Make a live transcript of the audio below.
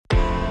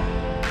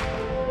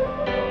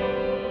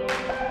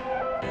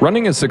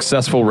Running a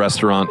successful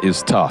restaurant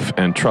is tough,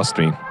 and trust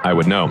me, I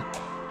would know.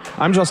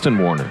 I'm Justin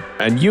Warner,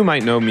 and you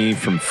might know me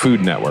from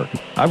Food Network.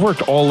 I've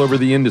worked all over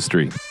the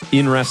industry,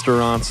 in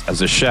restaurants,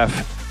 as a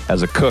chef,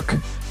 as a cook,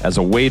 as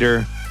a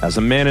waiter, as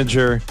a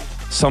manager,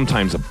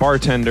 sometimes a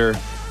bartender.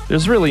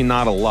 There's really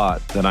not a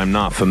lot that I'm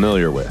not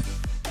familiar with.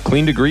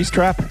 Cleaned a grease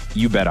trap?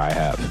 You bet I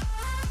have.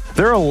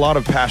 There are a lot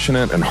of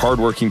passionate and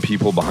hardworking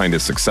people behind a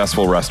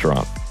successful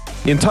restaurant.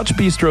 In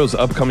TouchBistro's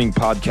upcoming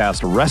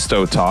podcast,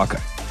 RestoTalk,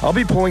 I'll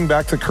be pulling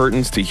back the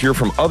curtains to hear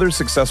from other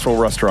successful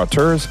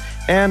restaurateurs,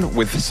 and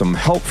with some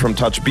help from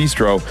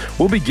TouchBistro,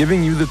 we'll be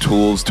giving you the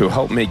tools to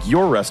help make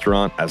your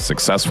restaurant as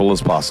successful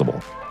as possible.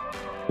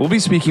 We'll be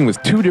speaking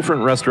with 2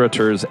 different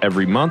restaurateurs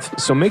every month,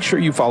 so make sure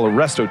you follow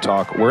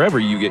RestoTalk wherever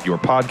you get your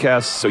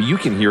podcasts so you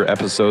can hear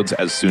episodes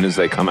as soon as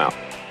they come out.